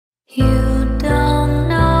You don't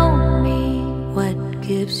know me. What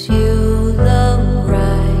gives you the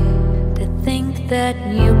right to think that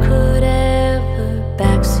you could ever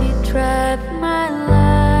backseat drive my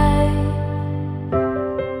life?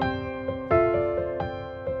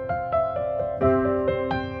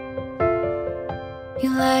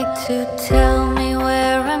 You like to tell me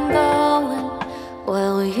where I'm going.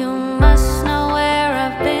 Well, you must know where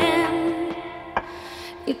I've been.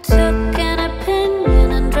 You took an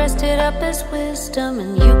opinion and dressed it up as wisdom,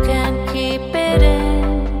 and you can't keep it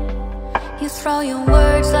in. You throw your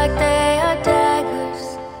words like they are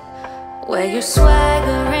daggers, wear your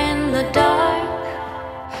swagger in the dark.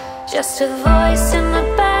 Just a voice in the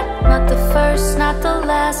back, not the first, not the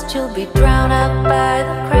last. You'll be drowned out by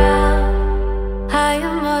the crowd. I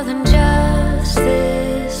am more than just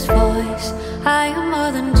this voice. I am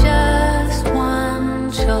more than just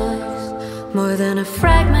one choice. More than a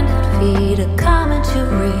fragmented feed, a comment you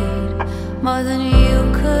read. More than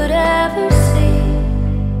you could ever see.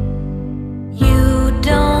 You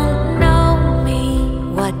don't know me.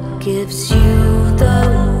 What gives you the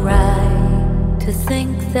right to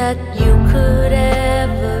think that you could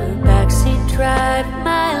ever backseat drive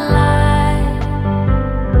my life?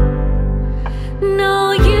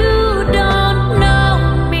 No, you don't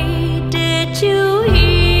know me. Did you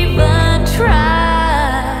even try?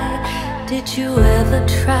 Did you ever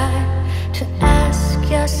try to ask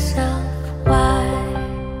yourself why?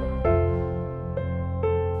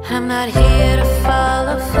 I'm not here to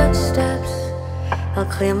follow footsteps. I'll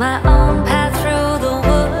clear my own path through the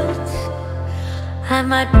woods. I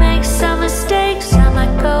might make some mistakes, I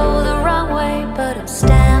might go the wrong way, but I'm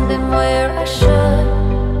standing where I should.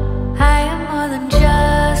 I am more than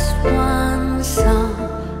just one song.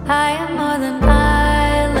 I am more than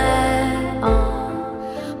I let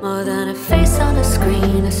on. More than a face on a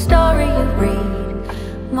screen, a story you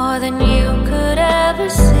read. More than you could ever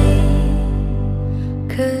see.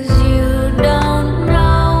 'Cause you don't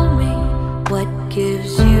know me. What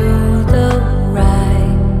gives you the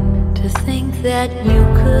right to think that you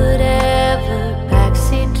could ever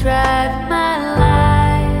backseat drive my